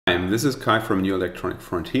This is Kai from New Electronic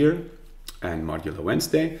Frontier and Modular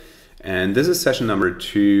Wednesday, and this is session number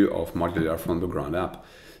 2 of Modular from the ground up.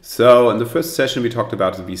 So in the first session we talked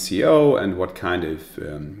about the VCO and what kind of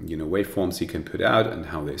waveforms you can put out and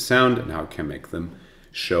how they sound and how you can make them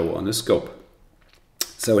show on the scope.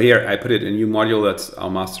 So here I put it in a new module, that's our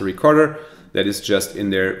master recorder, that is just in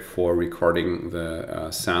there for recording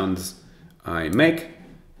the sounds I make.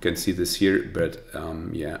 You can see this here, but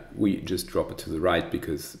yeah, we just drop it to the right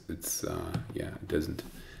because it's it doesn't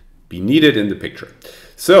be needed in the picture.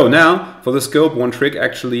 So now for the scope, one trick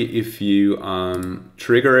actually, if you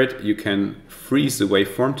trigger it, you can freeze the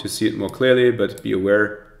waveform to see it more clearly, but be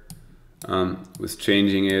aware with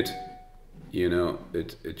changing it,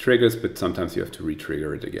 it triggers, but sometimes you have to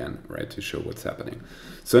re-trigger it again, right, to show what's happening.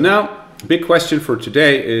 So now, big question for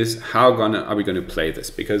today is how are we gonna play this?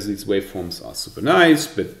 Because these waveforms are super nice,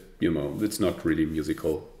 but it's not really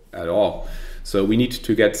musical at all. So we need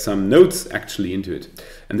to get some notes actually into it.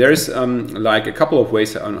 And there's like a couple of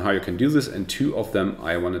ways on how you can do this, and 2 of them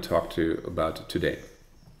I want to talk about today.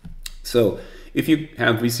 So if you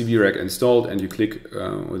have VCV Rack installed and you click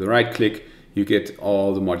with the right click, you get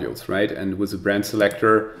all the modules, right? And with the brand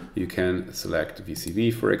selector, you can select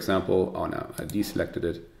VCV, for example. Oh no, I deselected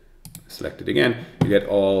it. Select it again. You get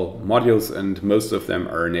all modules, and most of them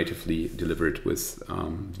are natively delivered with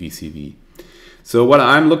VCV. So what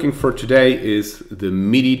I'm looking for today is the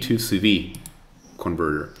Midi to CV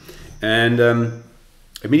converter. And a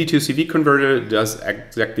Midi to CV converter does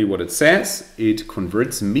exactly what it says. It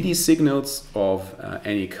converts Midi signals of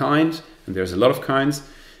any kind, and there's a lot of kinds,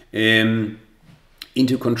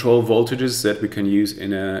 into control voltages that we can use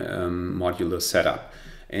in a modular setup.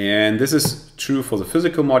 And this is true for the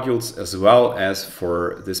physical modules as well as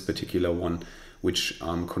for this particular one, which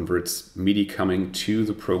converts Midi coming to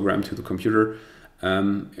the program, to the computer,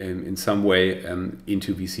 in some way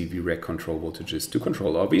into VCV Rack control voltages to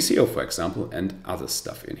control our VCO, for example, and other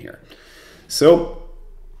stuff in here. So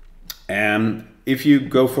if you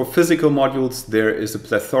go for physical modules, there is a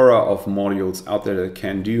plethora of modules out there that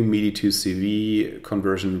can do Midi to CV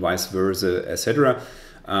conversion, vice versa, etc.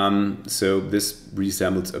 So this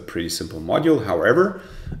resembles a pretty simple module. However,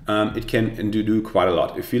 it can do quite a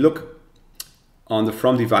lot. If you look on the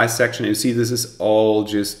from device section, you see this is all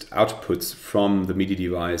just outputs from the Midi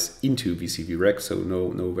device into VCV Rack, so no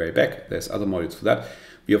way back. There's other modules for that.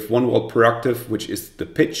 We have 1 volt per octave, which is the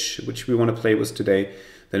pitch, which we want to play with today.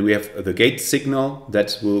 Then we have the gate signal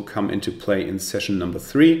that will come into play in session number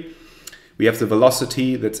 3. We have the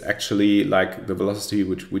velocity, that's actually like the velocity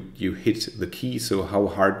which would you hit the key, so how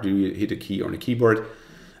hard do you hit a key on a keyboard.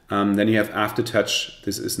 Then you have aftertouch.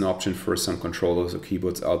 This is an option for some controllers or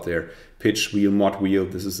keyboards out there. Pitch wheel, mod wheel,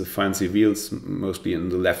 this is the fancy wheels, mostly on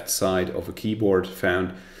the left side of a keyboard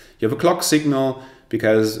found. You have a clock signal,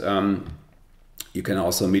 because you can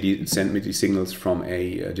also send MIDI signals from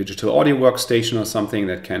a digital audio workstation or something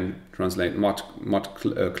that can translate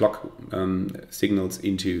clock signals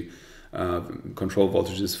into control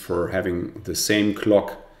voltages for having the same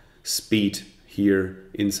clock speed here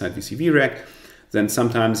inside VCV Rack. Then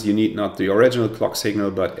sometimes you need not the original clock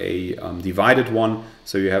signal, but a divided one.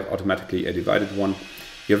 So you have automatically a divided one.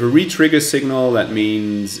 You have a re-trigger signal. That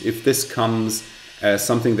means if this comes as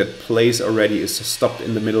something that plays already, is stopped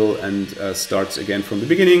in the middle and starts again from the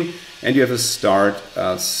beginning. And you have a start,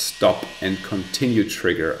 stop, and continue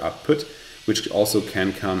trigger output, which also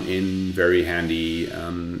can come in very handy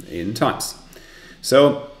in times.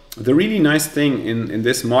 So the really nice thing in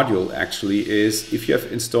this module actually is if you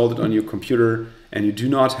have installed it on your computer and you do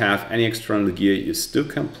not have any external gear, you still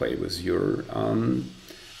can play with your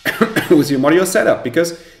with your module setup.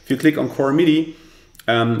 Because if you click on Core Midi,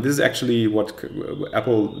 this is actually what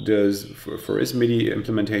Apple does for its Midi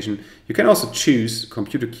implementation. You can also choose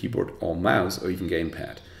computer keyboard or mouse or even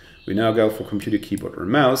gamepad. We now go for computer keyboard or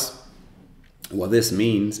mouse. What this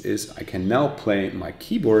means is I can now play my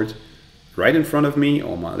keyboard right in front of me,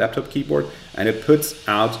 or my laptop keyboard, and it puts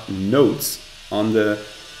out notes on the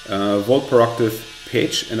volt per octave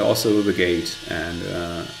pitch and also the gate, and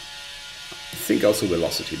I think also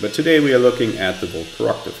velocity. But today we are looking at the volt per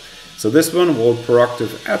octave. So this one, volt per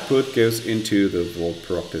octave output, goes into the volt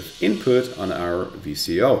per octave input on our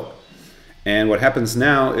VCO. And what happens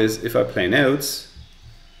now is if I play notes,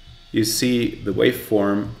 you see the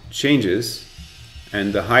waveform changes,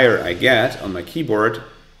 and the higher I get on my keyboard,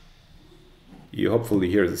 you hopefully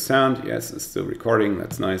hear the sound. Yes, it's still recording,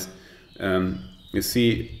 that's nice. You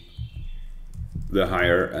see the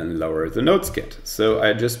higher and lower the notes get. So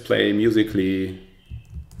I just play musically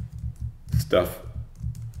stuff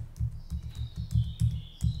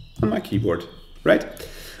on my keyboard, right?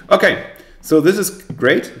 Okay, So this is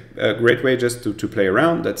great, a great way just to play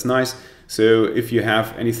around. That's nice. So if you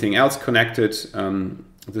have anything else connected,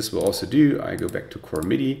 this will also do. I go back to core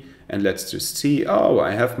MIDI and let's just see, oh,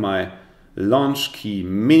 I have my launch key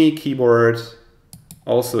mini keyboard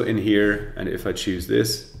also in here. And if I choose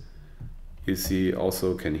this, you see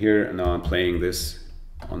also can hear, and now I'm playing this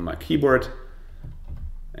on my keyboard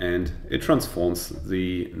and it transforms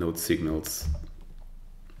the note signals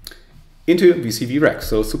into VCV Rack.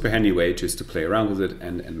 So super handy way just to play around with it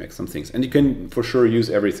and make some things. And you can for sure use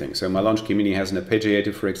everything. So my Launch Key Mini has an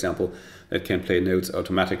arpeggiator, for example, that can play notes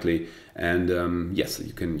automatically. And yes,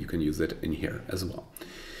 you can use it in here as well.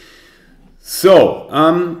 So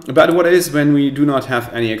about what is when we do not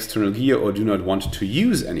have any external gear or do not want to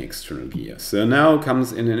use any external gear. So now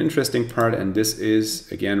comes in an interesting part, and this is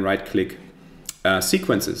again right-click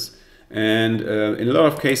sequences. And in a lot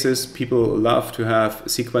of cases, people love to have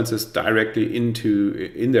sequences directly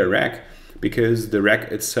in their rack, because the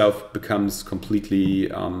rack itself becomes completely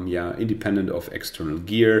independent of external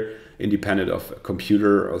gear, independent of a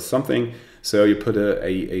computer or something. So you put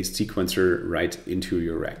a sequencer right into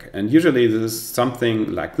your rack. And usually this is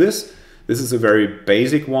something like this. This is a very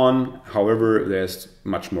basic one. However, there's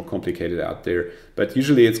much more complicated out there. But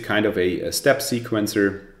usually it's kind of a step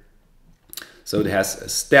sequencer. So it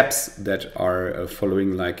has steps that are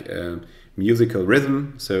following like a musical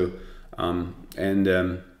rhythm. So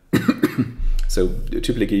so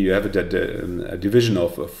typically you have a division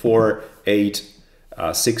of 4, 8,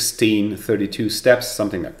 16, 32 steps,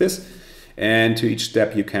 something like this. And to each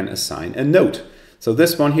step you can assign a note. So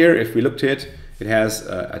this one here, if we looked at it, it has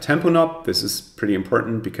a tempo knob. This is pretty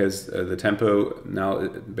important because the tempo now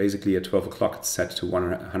basically at 12 o'clock it's set to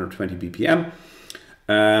 120 BPM.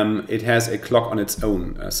 It has a clock on its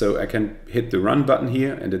own. So I can hit the run button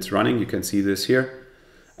here and it's running. You can see this here.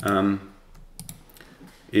 Now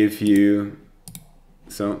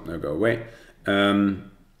go away.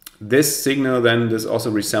 This signal then, this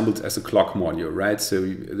also resembles as a clock module, right? So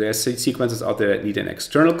there's sequences out there that need an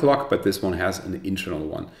external clock, but this one has an internal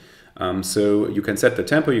one. So you can set the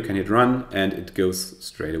tempo, you can hit run, and it goes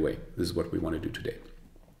straight away. This is what we want to do today.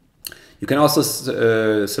 You can also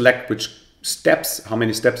select which steps, how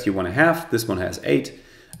many steps you want to have. This one has 8,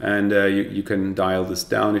 and you can dial this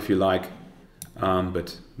down if you like,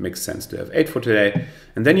 but makes sense to have 8 for today.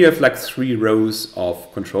 And then you have like 3 rows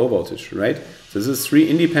of control voltage, right? So this is 3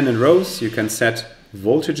 independent rows. You can set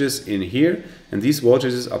voltages in here, and these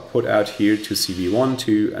voltages are put out here to CV1,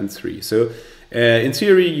 2, and 3. So in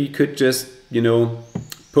theory, you could just,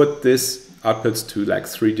 put this outputs to like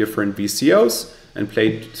 3 different VCOs and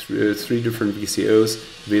play 3 different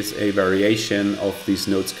VCOs with a variation of these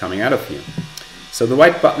notes coming out of here. So the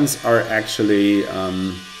white buttons are actually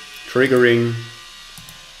triggering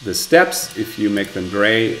the steps. If you make them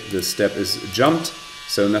gray, the step is jumped,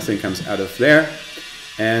 so nothing comes out of there.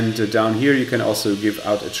 And down here you can also give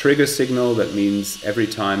out a trigger signal. That means every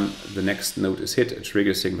time the next note is hit, a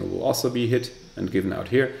trigger signal will also be hit and given out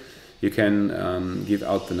here. You can give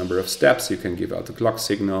out the number of steps, you can give out the clock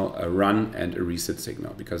signal, a run and a reset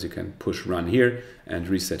signal, because you can push run here and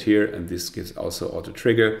reset here, and this gives also auto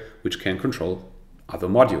trigger, which can control other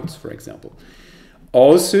modules, for example.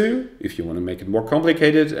 Also, if you want to make it more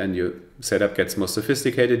complicated and your setup gets more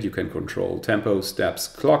sophisticated, you can control tempo, steps,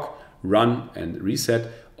 clock, run and reset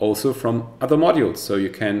also from other modules. So you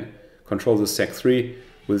can control the Sec3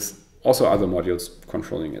 with also other modules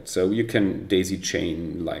controlling it. So you can daisy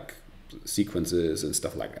chain like sequences and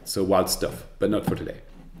stuff like that. So wild stuff, but not for today.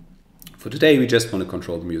 For today, we just want to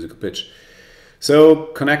control the musical pitch. So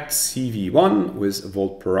connect CV1 with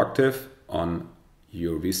volt per octave on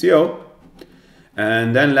your VCO.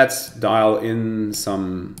 And then let's dial in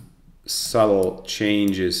some subtle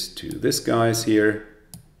changes to this guys here.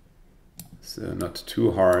 So not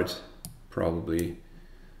too hard, probably.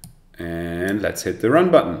 And let's hit the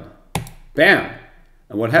run button. Bam!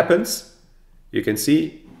 And what happens? You can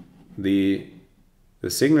see the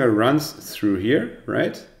signal runs through here,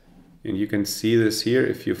 right? And you can see this here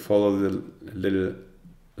if you follow the little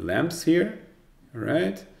lamps here,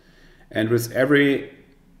 right? And with every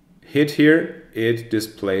hit here, it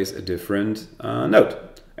displays a different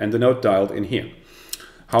note, and the note dialed in here.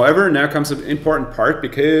 However, now comes an important part,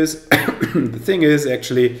 because the thing is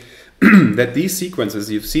actually that these sequences,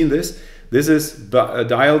 you've seen this is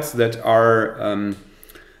dials that are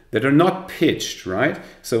not pitched, right?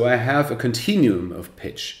 So I have a continuum of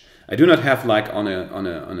pitch. I do not have like on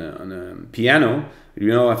a piano,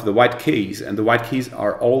 I have the white keys, and the white keys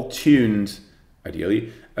are all tuned,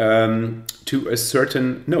 ideally, to a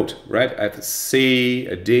certain note, right? I have a C,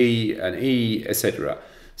 a D, an E, etc.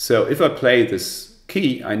 So if I play this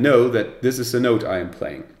key, I know that this is the note I am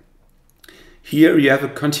playing. Here you have a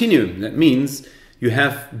continuum. That means you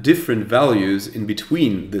have different values in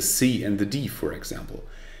between the C and the D, for example.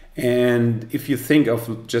 And if you think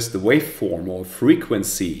of just the waveform or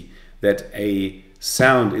frequency that a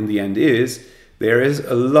sound in the end is, there is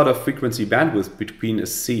a lot of frequency bandwidth between a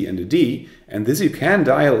C and a D, and this you can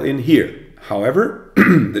dial in here. However,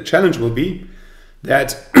 the challenge will be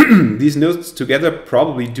that these notes together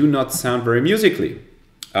probably do not sound very musically,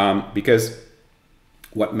 because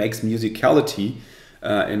what makes musicality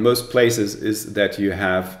in most places is that you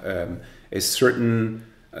have a certain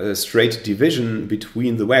straight division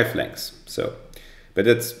between the wavelengths. So, but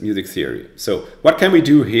that's music theory. So what can we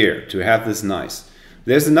do here to have this nice?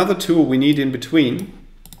 There's another tool we need in between,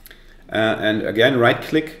 and again, right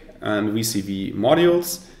click on VCV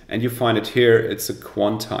modules, and you find it here. It's a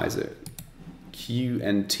quantizer,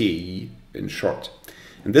 QNT in short.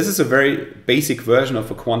 And this is a very basic version of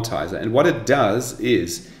a quantizer. And what it does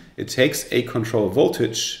is it takes a control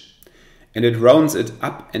voltage and it rounds it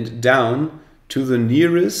up and down to the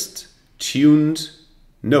nearest tuned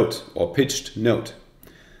note or pitched note.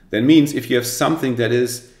 That means if you have something that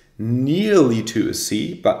is nearly to a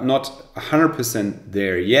C, but not 100%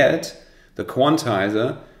 there yet, the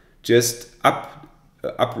quantizer just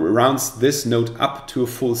rounds this note up to a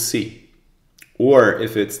full C. Or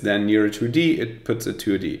if it's then nearer to a D, it puts it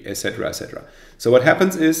to a D, etc., etc. So what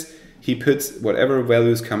happens is he puts whatever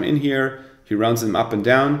values come in here, he rounds them up and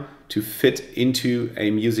down to fit into a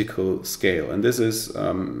musical scale. And this is,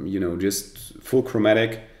 you know, just full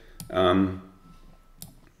chromatic. And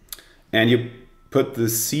you put the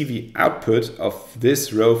CV output of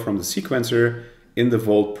this row from the sequencer in the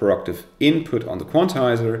volt per octave input on the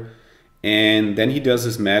quantizer. And then he does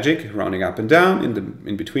his magic, rounding up and down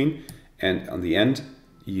in between. And on the end,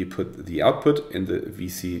 you put the output in the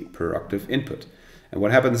VC per octave input. And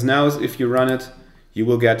what happens now is if you run it, you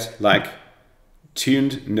will get like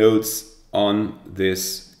tuned notes on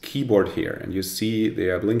this keyboard here. And you see they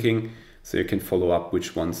are blinking, so you can follow up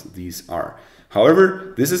which ones these are.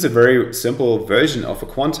 However, this is a very simple version of a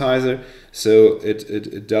quantizer, so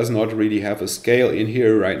it does not really have a scale in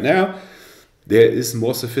here right now. There is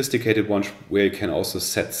more sophisticated ones where you can also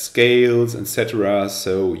set scales, etc.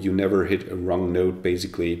 So you never hit a wrong note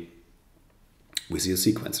basically with your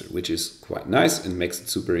sequencer, which is quite nice and makes it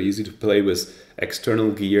super easy to play with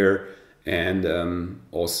external gear and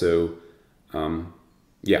also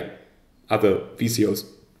yeah, other VCOs,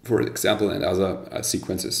 for example, and other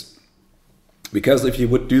sequences. Because if you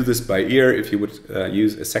would do this by ear, if you would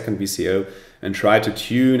use a second VCO and try to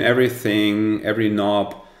tune everything, every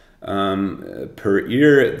knob, per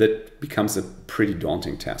ear, that becomes a pretty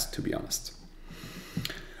daunting task, to be honest.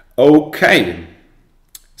 Okay,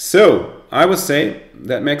 so I would say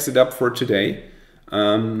that makes it up for today.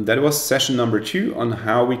 That was session number 2 on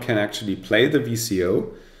how we can actually play the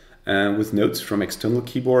VCO with notes from external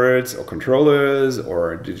keyboards or controllers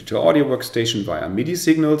or digital audio workstation via Midi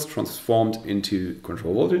signals transformed into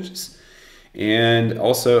control voltages, and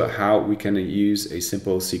also how we can use a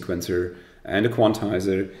simple sequencer and a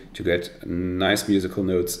quantizer to get nice musical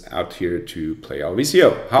notes out here to play our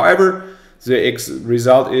VCO. However, the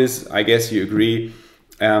result is, I guess you agree,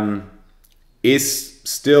 is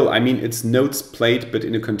still, I mean, it's notes played, but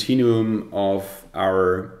in a continuum of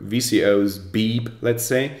our VCO's beep, let's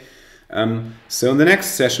say. So in the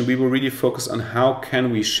next session, we will really focus on how can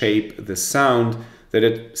we shape the sound that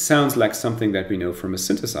it sounds like something that we know from a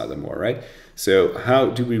synthesizer more, right? So how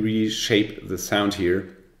do we really shape the sound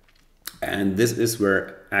here? And this is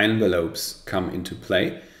where envelopes come into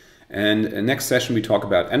play. And in next session, we talk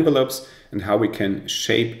about envelopes and how we can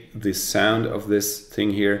shape the sound of this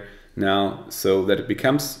thing here now so that it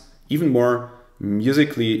becomes even more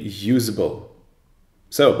musically usable.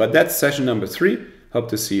 So, but that's session number 3. Hope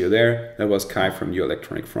to see you there. That was Kai from Your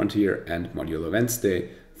Electronic Frontier and Modular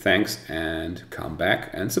Wednesday. Thanks, and come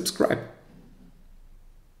back and subscribe.